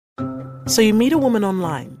So you meet a woman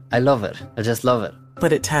online. I love it. I just love it.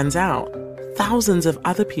 But it turns out thousands of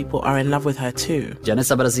other people are in love with her too.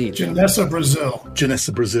 Janessa Brazil. Janessa Brazil.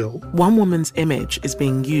 Janessa Brazil. One woman's image is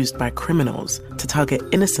being used by criminals to target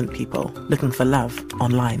innocent people looking for love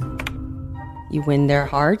online. You win their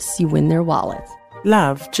hearts, you win their wallets.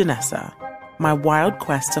 Love, Janessa. My wild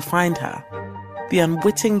quest to find her. The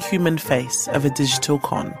unwitting human face of a digital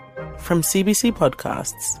con. From CBC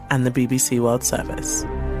Podcasts and the BBC World Service.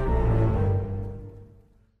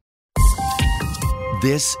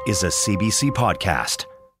 This is a CBC podcast.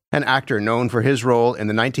 An actor known for his role in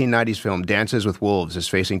the 1990s film Dances with Wolves is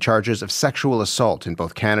facing charges of sexual assault in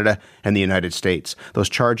both Canada and the United States. Those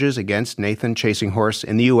charges against Nathan Chasinghorse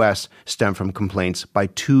in the U.S. stem from complaints by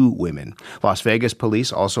 2 women. Las Vegas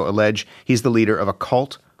police also allege he's the leader of a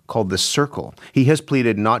cult called The Circle. He has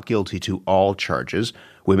pleaded not guilty to all charges.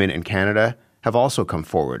 Women in Canada have also come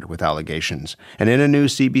forward with allegations. And in a new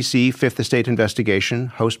CBC Fifth Estate investigation,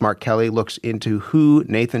 host Mark Kelley looks into who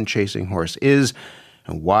Nathan Chasinghorse is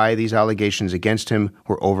and why these allegations against him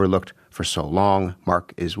were overlooked for so long.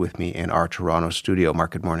 Mark is with me in our Toronto studio.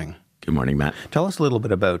 Mark, good morning. Good morning, Matt. Tell us a little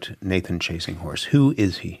bit about Nathan Chasinghorse. Who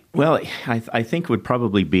is he? Well, I think would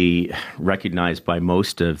probably be recognized by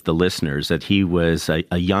most of the listeners that he was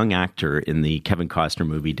a young actor in the Kevin Costner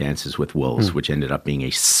movie Dances with Wolves, which ended up being a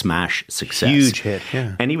smash success. Huge hit,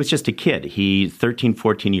 yeah. And he was just a kid. He's 13,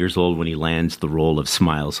 14 years old when he lands the role of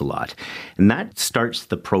Smiles a Lot. And that starts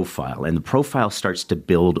the profile, and the profile starts to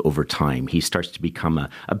build over time. He starts to become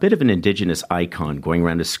a bit of an Indigenous icon, going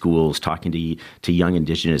around to schools, talking to young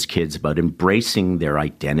Indigenous kids about embracing their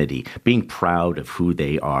identity, being proud of who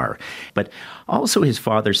they are. But also his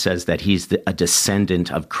father says that he's a descendant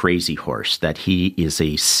of Crazy Horse, that he is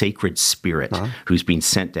a sacred spirit who's been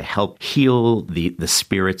sent to help heal the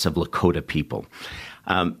spirits of Lakota people.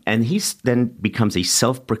 And he then becomes a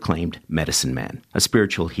self-proclaimed medicine man, a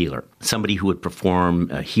spiritual healer, somebody who would perform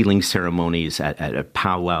healing ceremonies at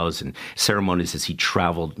powwows and ceremonies as he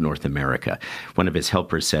traveled North America. One of his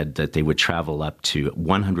helpers said that they would travel up to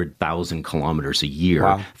 100,000 kilometers a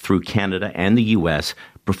year through Canada and the U.S.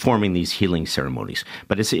 performing these healing ceremonies.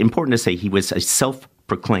 But it's important to say he was a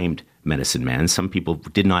self-proclaimed medicine man. Some people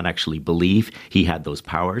did not actually believe he had those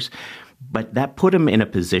powers. But that put him in a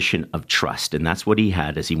position of trust, and that's what he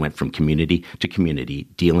had as he went from community to community,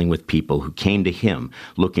 dealing with people who came to him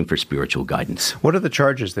looking for spiritual guidance. What are the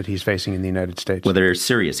charges that he's facing in the United States? Well, they're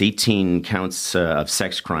serious. 18 counts of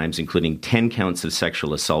sex crimes, including 10 counts of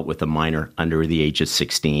sexual assault with a minor under the age of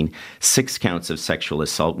 16, 6 counts of sexual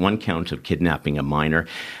assault, 1 count of kidnapping a minor.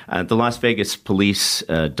 The Las Vegas Police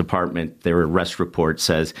Department, their arrest report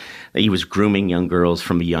says that he was grooming young girls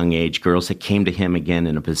from a young age, girls that came to him again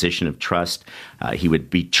in a position of trust. He would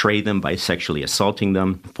betray them by sexually assaulting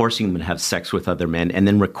them, forcing them to have sex with other men, and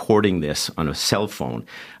then recording this on a cell phone.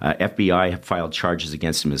 FBI have filed charges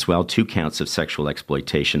against him as well, 2 counts of sexual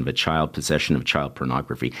exploitation of a child, possession of child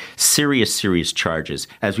pornography. Serious, serious charges.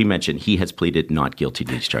 As we mentioned, he has pleaded not guilty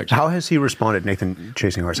to these charges. How has he responded, Nathan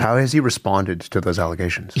Chasinghorse? How has he responded to those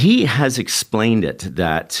allegations? He has explained it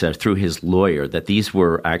that through his lawyer, that these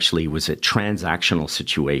was a transactional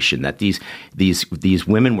situation, that these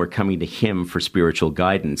women were coming to him for spiritual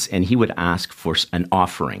guidance, and he would ask for an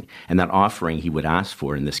offering, and that offering he would ask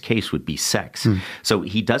for in this case would be sex. So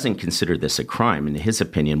he doesn't consider this a crime. In his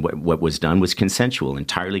opinion, what was done was consensual,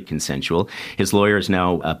 entirely consensual. His lawyer has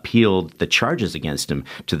now appealed the charges against him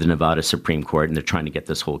to the Nevada Supreme Court, and they're trying to get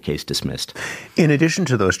this whole case dismissed. In addition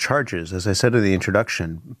to those charges, as I said in the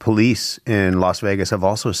introduction, police in Las Vegas have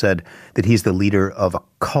also said that he's the leader of a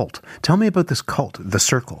cult. Tell me about this cult, The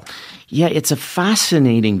Circle. Yeah, it's a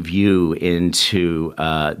fascinating view into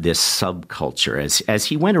this subculture. As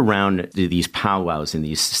he went around these powwows and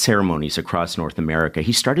these ceremonies across North America,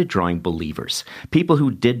 he started drawing believers, people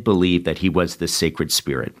who did believe that he was the sacred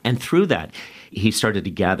spirit. And through that, he started to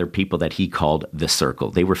gather people that he called the circle.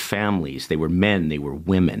 They were families, they were men, they were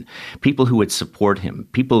women, people who would support him,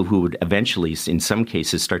 people who would eventually, in some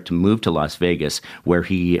cases, start to move to Las Vegas, where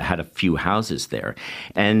he had a few houses there.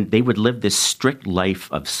 And they would live this strict life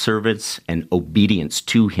of service and obedience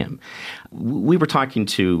to him. We were talking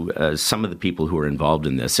to some of the people who were involved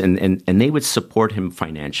in this, and they would support him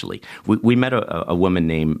financially. We met a woman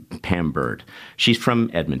named Pam Bird. She's from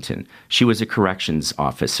Edmonton. She was a corrections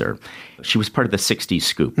officer. She was part of the 60s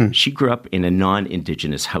scoop. She grew up in a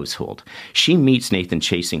non-Indigenous household. She meets Nathan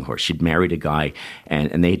Chasinghorse. She'd married a guy,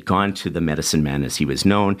 and they had gone to the medicine man, as he was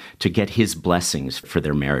known, to get his blessings for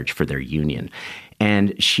their marriage, for their union.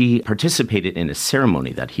 And she participated in a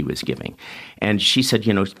ceremony that he was giving. And she said,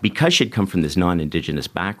 because she'd come from this non-Indigenous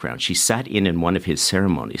background, she sat in one of his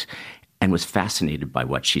ceremonies. and was fascinated by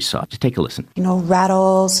what she saw. Just take a listen.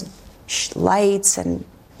 Rattles, lights, and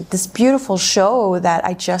this beautiful show that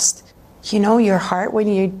I just, your heart, when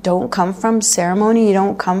you don't come from ceremony, you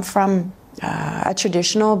don't come from a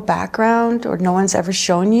traditional background, or no one's ever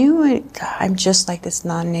shown you. I'm just like this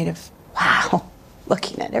non-native, wow,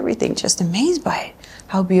 looking at everything, just amazed by it.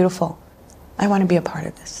 How beautiful. I want to be a part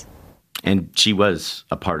of this. And she was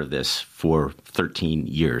a part of this for 13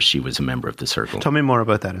 years. She was a member of the circle. Tell me more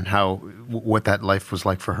about that and what that life was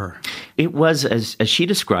like for her. It was, as she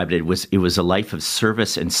described it, it was a life of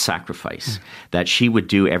service and sacrifice, that she would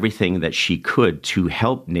do everything that she could to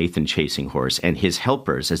help Nathan Chasing Horse and his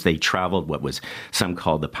helpers as they traveled what was some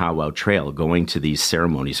called the Powwow Trail, going to these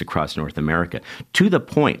ceremonies across North America, to the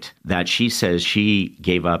point that she says she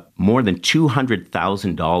gave up more than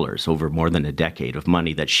 $200,000 over more than a decade of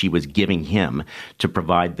money that she was giving him to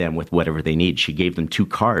provide them with whatever they need. She gave them 2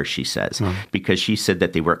 cars, she says, because she said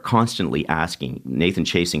that they were constantly asking, Nathan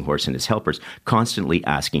Chasing Horse and his helpers, constantly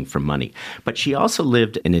asking for money. But she also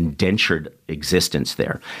lived an indentured existence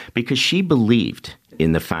there because she believed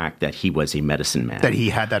in the fact that he was a medicine man. That he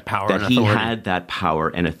had that power and authority. That he had that power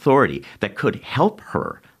and authority that could help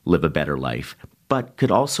her live a better life, but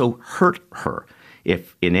could also hurt her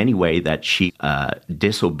if in any way that she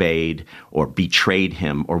disobeyed or betrayed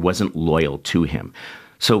him or wasn't loyal to him.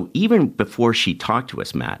 So even before she talked to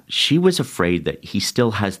us, Matt, she was afraid that he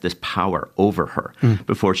still has this power over her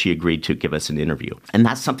before she agreed to give us an interview. And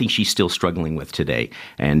that's something she's still struggling with today,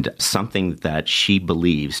 and something that she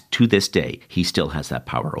believes to this day he still has that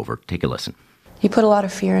power over. Take a listen. He put a lot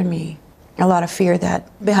of fear in me, a lot of fear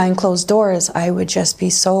that behind closed doors I would just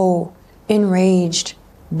be so enraged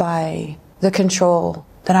by the control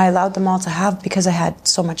that I allowed them all to have because I had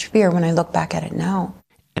so much fear when I look back at it now.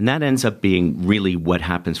 And that ends up being really what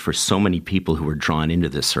happens for so many people who are drawn into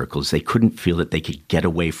this circle, is they couldn't feel that they could get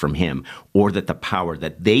away from him or that the power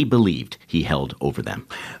that they believed he held over them.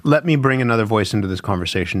 Let me bring another voice into this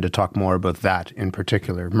conversation to talk more about that in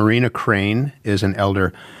particular. Marina Crane is an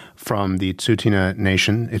elder from the Tsuut'ina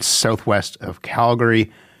Nation. It's southwest of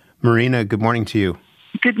Calgary. Marina, good morning to you.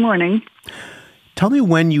 Good morning. Tell me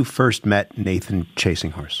when you first met Nathan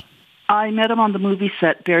Chasing Horse. I met him on the movie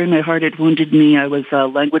set, Bury My Heart, It Wounded Me. I was a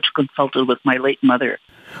language consultant with my late mother.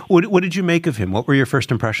 What did you make of him? What were your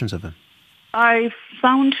first impressions of him? I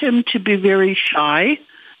found him to be very shy,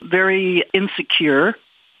 very insecure.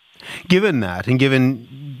 Given that, and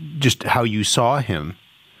given just how you saw him,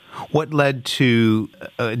 what led to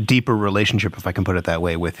a deeper relationship, if I can put it that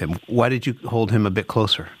way, with him? Why did you hold him a bit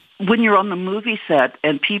closer? When you're on the movie set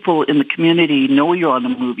and people in the community know you're on the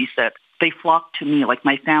movie set, they flock to me, like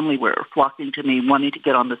my family were flocking to me, wanting to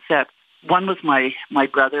get on the set. One was my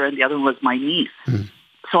brother and the other was my niece.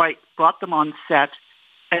 So I brought them on set,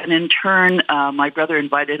 and in turn, my brother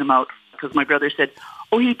invited him out because my brother said,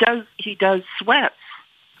 "Oh, he does sweats."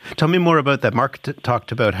 Tell me more about that. Mark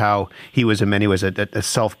talked about how he was in many ways a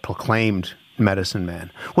self-proclaimed medicine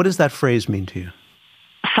man. What does that phrase mean to you?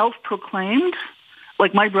 Self-proclaimed?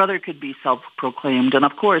 Like my brother could be self-proclaimed, and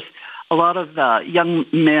of course, a lot of young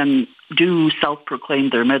men do self-proclaim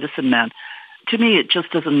their medicine man. To me, it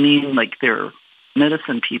just doesn't mean like they're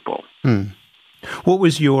medicine people. What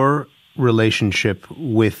was your relationship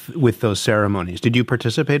with those ceremonies? Did you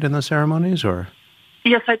participate in the ceremonies, or?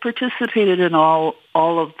 Yes, I participated in all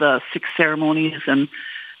of the 6 ceremonies, and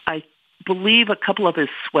I believe a couple of his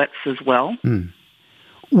sweats as well.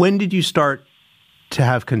 When did you start to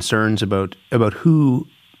have concerns about who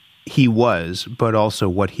he was, but also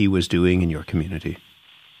what he was doing in your community?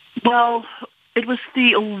 Well, it was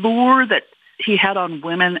the allure that he had on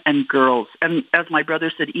women and girls, and as my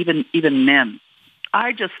brother said, even men.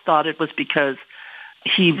 I just thought it was because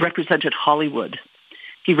he represented Hollywood.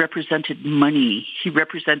 He represented money. He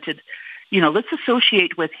represented, let's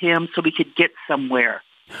associate with him so we could get somewhere.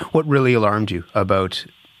 What really alarmed you about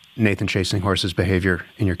Nathan Chasing Horse's behavior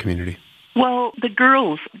in your community? Well, the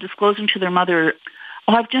girls disclosing to their mother,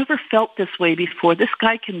 "Oh, I've never felt this way before. This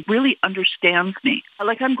guy can really understand me."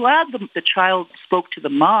 Like, I'm glad the child spoke to the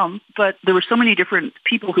mom, but there were so many different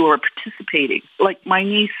people who were participating. Like my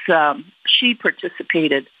niece, she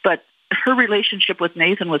participated, but her relationship with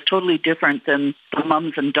Nathan was totally different than the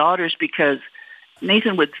moms and daughters because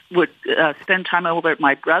Nathan would spend time over at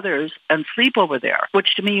my brother's and sleep over there,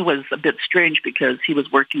 which to me was a bit strange because he was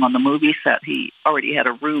working on the movie set. He already had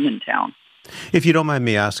a room in town. If you don't mind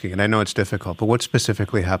me asking, and I know it's difficult, but what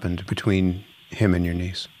specifically happened between him and your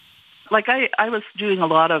niece? Like I was doing a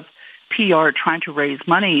lot of PR trying to raise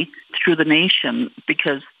money through the nation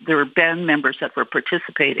because there were band members that were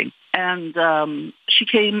participating. And she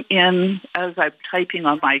came in as I'm typing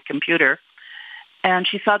on my computer, And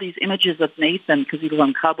she saw these images of Nathan because he was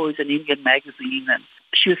on Cowboys and Indian magazine. And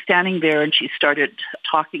she was standing there and she started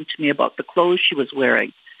talking to me about the clothes she was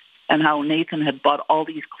wearing and how Nathan had bought all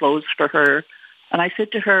these clothes for her. And I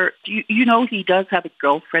said to her, you know he does have a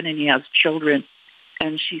girlfriend and he has children.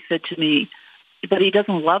 And she said to me, but he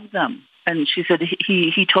doesn't love them. And she said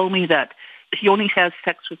he told me that he only has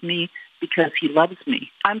sex with me because he loves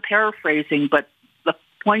me. I'm paraphrasing, but the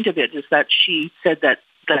point of it is that she said that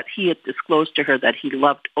he had disclosed to her that he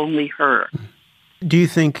loved only her. Do you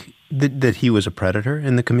think that he was a predator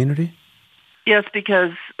in the community? Yes,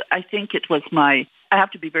 because I think it was I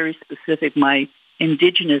have to be very specific, my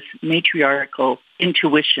Indigenous matriarchal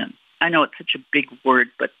intuition. I know it's such a big word,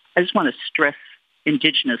 but I just want to stress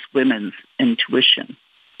Indigenous women's intuition.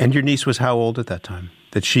 And your niece was how old at that time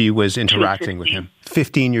that she was interacting with him?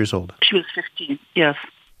 15 years old. She was 15, yes.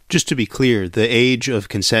 Just to be clear, the age of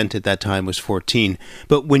consent at that time was 14.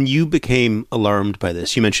 But when you became alarmed by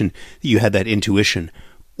this, you mentioned that you had that intuition.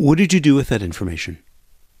 What did you do with that information?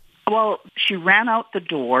 Well, she ran out the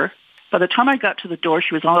door. By the time I got to the door,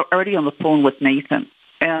 she was already on the phone with Nathan.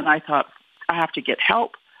 And I thought, I have to get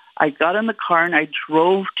help. I got in the car and I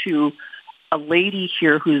drove to a lady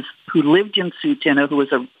here who lived in Sutina, who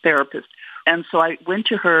was a therapist. And so I went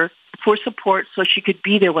to her for support so she could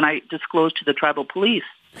be there when I disclosed to the tribal police.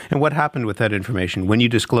 And what happened with that information? When you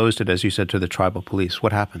disclosed it, as you said, to the tribal police,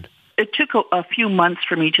 what happened? It took a few months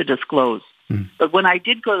for me to disclose. But when I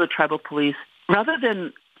did go to the tribal police, rather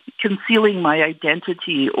than concealing my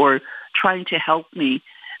identity or trying to help me,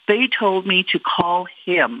 they told me to call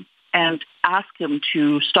him and ask him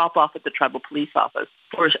to stop off at the tribal police office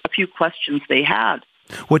for a few questions they had.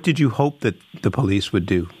 What did you hope that the police would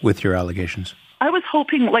do with your allegations? I was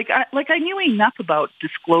hoping, I knew enough about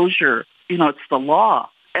disclosure. You know, it's the law.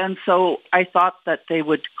 And so I thought that they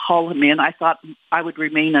would call him in. I thought I would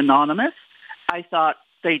remain anonymous. I thought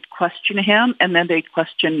they'd question him, and then they'd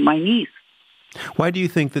question my niece. Why do you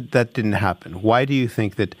think that didn't happen? Why do you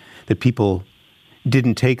think that people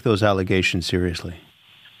didn't take those allegations seriously?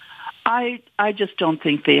 I just don't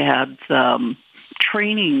think they had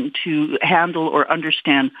training to handle or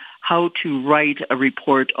understand how to write a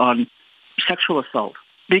report on sexual assault.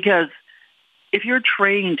 Because if you're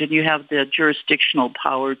trained and you have the jurisdictional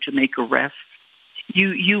power to make arrests,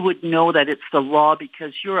 you would know that it's the law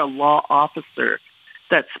because you're a law officer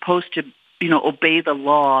that's supposed to, obey the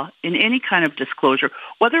law in any kind of disclosure.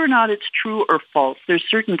 Whether or not it's true or false, there's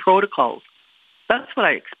certain protocols. That's what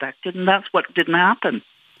I expected, and that's what didn't happen.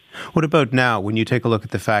 What about now, when you take a look at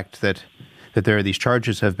the fact that there are these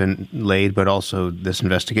charges have been laid, but also this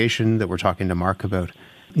investigation that we're talking to Mark about?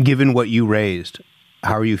 Given what you raised,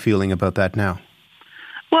 how are you feeling about that now?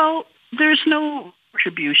 Well, there's no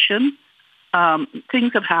retribution.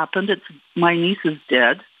 Things have happened. My niece is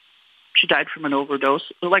dead. She died from an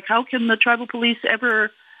overdose. How can the tribal police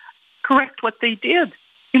ever correct what they did?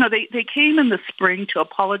 They came in the spring to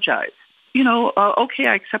apologize. Okay,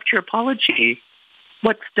 I accept your apology.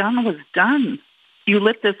 What's done was done. You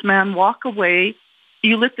let this man walk away.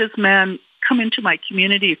 You let this man come into my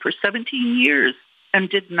community for 17 years and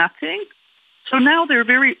did nothing. So now they're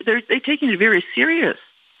taking it very serious.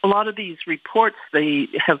 A lot of these reports, they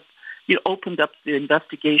have opened up the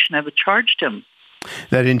investigation, have charged him.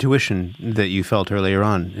 That intuition that you felt earlier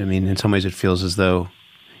on, I mean, in some ways it feels as though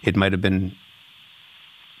it might have been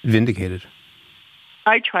vindicated.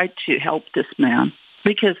 I tried to help this man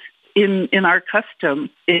because in our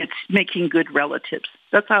custom, it's making good relatives.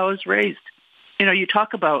 That's how I was raised. You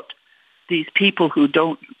talk about these people who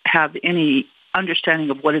don't have any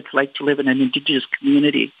understanding of what it's like to live in an Indigenous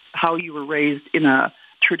community, how you were raised in a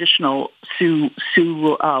traditional Sioux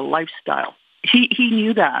lifestyle. He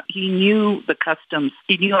knew that. He knew the customs.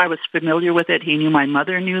 He knew I was familiar with it. He knew my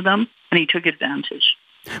mother knew them, and he took advantage.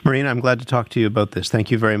 Marina, I'm glad to talk to you about this.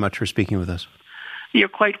 Thank you very much for speaking with us. You're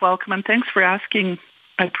quite welcome, and thanks for asking.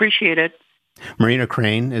 I appreciate it. Marina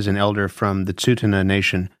Crane is an elder from the Tsuut'ina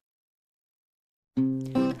Nation.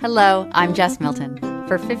 Hello, I'm Jess Milton.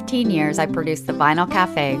 For 15 years, I produced The Vinyl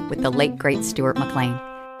Cafe with the late, great Stuart McLean.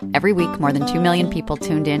 Every week, more than 2 million people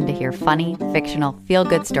tuned in to hear funny, fictional,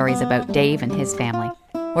 feel-good stories about Dave and his family.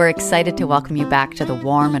 We're excited to welcome you back to the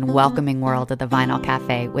warm and welcoming world of The Vinyl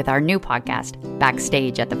Cafe with our new podcast,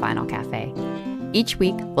 Backstage at The Vinyl Cafe. Each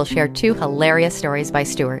week, we'll share 2 hilarious stories by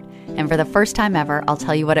Stuart, and for the first time ever, I'll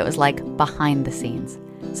tell you what it was like behind the scenes.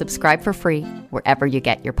 Subscribe for free wherever you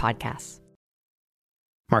get your podcasts.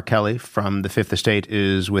 Mark Kelley from the Fifth Estate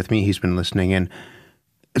is with me. He's been listening in.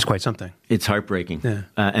 It's quite something. It's heartbreaking. Yeah.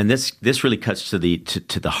 And this really cuts to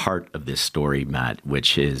the heart of this story, Matt,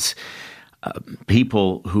 which is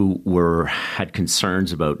people who had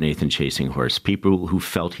concerns about Nathan Chasing Horse, people who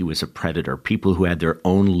felt he was a predator, people who had their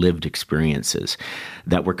own lived experiences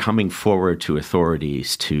that were coming forward to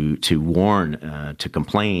authorities to warn, to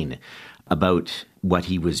complain about what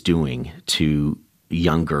he was doing to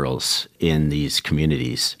young girls in these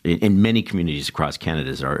communities, in many communities across Canada,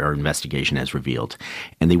 as our investigation has revealed,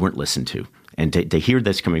 and they weren't listened to. And to hear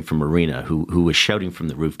this coming from Marina, who was shouting from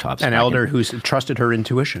the rooftops. An elder who's trusted her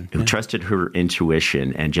intuition. Who trusted her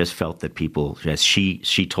intuition and just felt that people, as she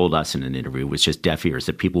told us in an interview, was just deaf ears,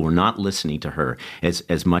 that people were not listening to her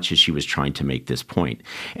as much as she was trying to make this point.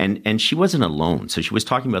 And she wasn't alone. So she was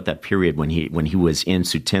talking about that period when he was in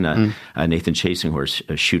Sutina, Nathan Chasing Horse,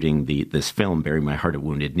 shooting this film, Bury My Heart at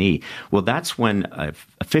Wounded Knee. Well, that's when a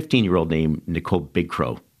 15-year-old named Nicole Big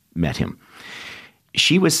Crow met him.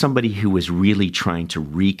 She was somebody who was really trying to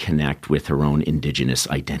reconnect with her own Indigenous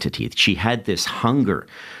identity. She had this hunger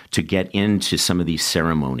to get into some of these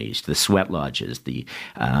ceremonies, the sweat lodges, the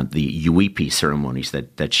Yuipi ceremonies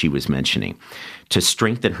that she was mentioning, to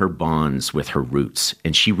strengthen her bonds with her roots.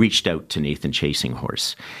 And she reached out to Nathan Chasing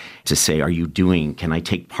Horse to say, can I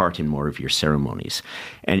take part in more of your ceremonies?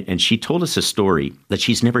 And she told us a story that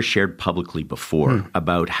she's never shared publicly before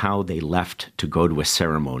about how they left to go to a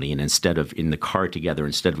ceremony, and instead of in the car together,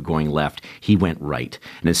 instead of going left, he went right.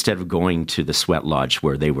 And instead of going to the sweat lodge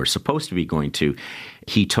where they were supposed to be going to,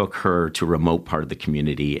 he took her to a remote part of the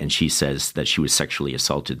community, and she says that she was sexually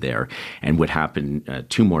assaulted there and would happen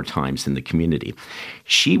 2 more times in the community.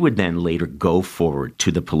 She would then later go forward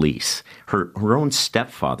to the police. Her own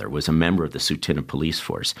stepfather was a member of the Sutina police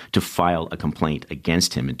force to file a complaint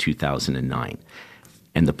against him in 2009.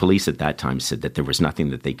 And the police at that time said that there was nothing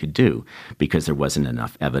that they could do because there wasn't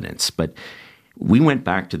enough evidence. But we went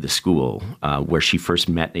back to the school where she first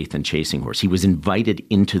met Nathan Chasing Horse. He was invited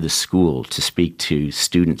into the school to speak to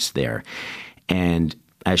students there. And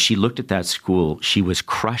as she looked at that school, she was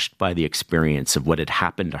crushed by the experience of what had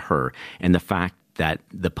happened to her and the fact that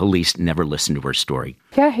the police never listened to her story.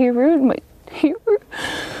 Yeah, he ruined my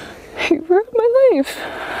life.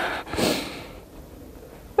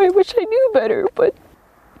 I wish I knew better, but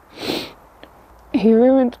he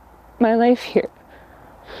ruined my life here.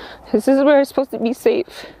 This is where I'm supposed to be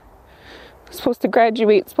safe. I'm supposed to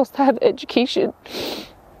graduate, supposed to have education.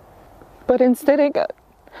 But instead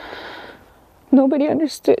nobody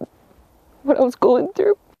understood what I was going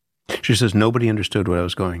through. She says nobody understood what I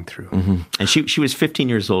was going through. Mm-hmm. And she was 15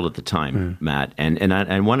 years old at the time, Matt. And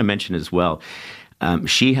I want to mention as well,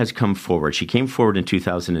 she has come forward. She came forward in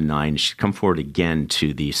 2009. She's come forward again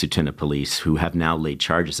to the Sutina police, who have now laid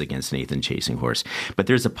charges against Nathan Chasing Horse. But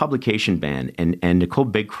there's a publication ban, and Nicole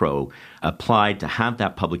Big Crow applied to have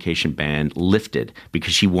that publication ban lifted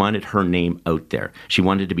because she wanted her name out there. She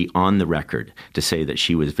wanted to be on the record to say that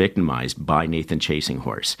she was victimized by Nathan Chasing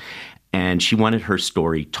Horse. And she wanted her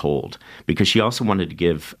story told because she also wanted to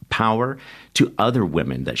give power to other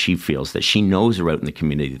women that she feels that she knows are out in the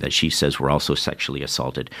community that she says were also sexually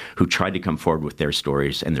assaulted, who tried to come forward with their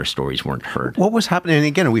stories and their stories weren't heard. What was happening? And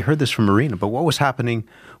again, we heard this from Marina, but what was happening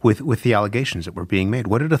with the allegations that were being made?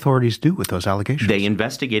 What did authorities do with those allegations? They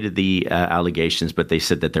investigated the allegations, but they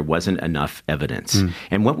said that there wasn't enough evidence.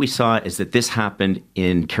 And what we saw is that this happened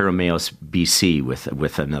in Carameos, BC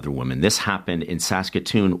with another woman. This happened in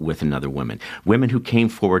Saskatoon with another woman who came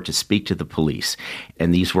forward to speak to the police.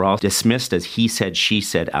 And these were all dismissed as he said, she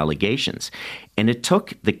said allegations. And it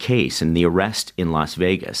took the case and the arrest in Las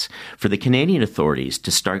Vegas for the Canadian authorities to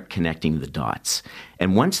start connecting the dots.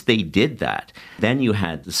 And once they did that, then you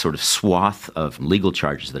had the sort of swath of legal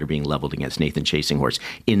charges that are being leveled against Nathan Chasing Horse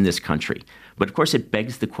in this country. But of course, it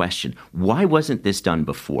begs the question, why wasn't this done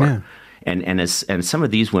before? Yeah. And some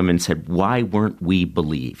of these women said, why weren't we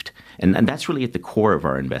believed? And that's really at the core of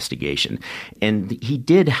our investigation. And he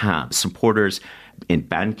did have supporters in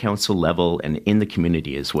band council level and in the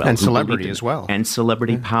community as well. And celebrity as well. And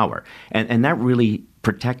celebrity power. And that really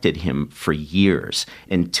protected him for years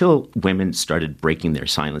until women started breaking their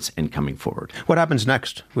silence and coming forward. What happens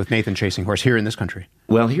next with Nathan Chasing Horse here in this country?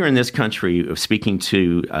 Well, here in this country, speaking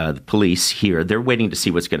to the police here, they're waiting to see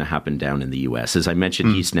what's going to happen down in the U.S. As I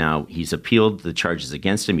mentioned, he's appealed the charges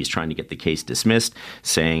against him. He's trying to get the case dismissed,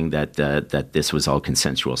 saying that this was all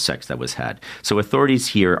consensual sex that was had. So authorities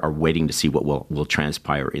here are waiting to see what will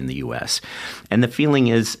transpire in the U.S. And the feeling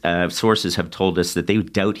is, sources have told us that they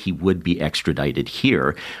doubt he would be extradited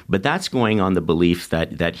here, but that's going on the belief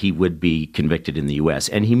that he would be convicted in the U.S.,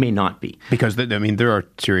 and he may not be. Because, there are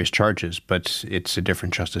serious charges, but it's a different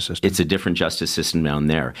different justice system. It's a different justice system down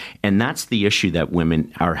there. And that's the issue that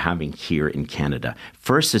women are having here in Canada.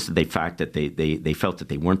 First is the fact that they felt that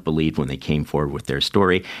they weren't believed when they came forward with their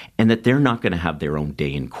story, and that they're not going to have their own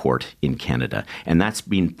day in court in Canada. And that's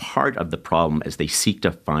been part of the problem as they seek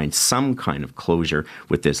to find some kind of closure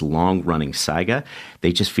with this long-running saga.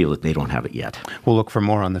 They just feel that they don't have it yet. We'll look for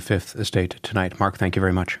more on the Fifth Estate tonight. Mark, thank you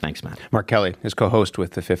very much. Thanks, Matt. Mark Kelley is co-host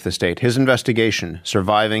with the Fifth Estate. His investigation,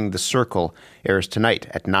 Surviving the Circle, airs tonight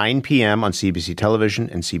at 9 p.m. on CBC Television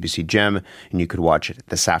and CBC Gem, and you could watch it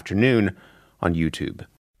this afternoon on YouTube.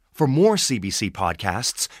 For more CBC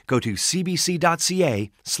podcasts, go to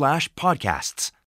cbc.ca/podcasts.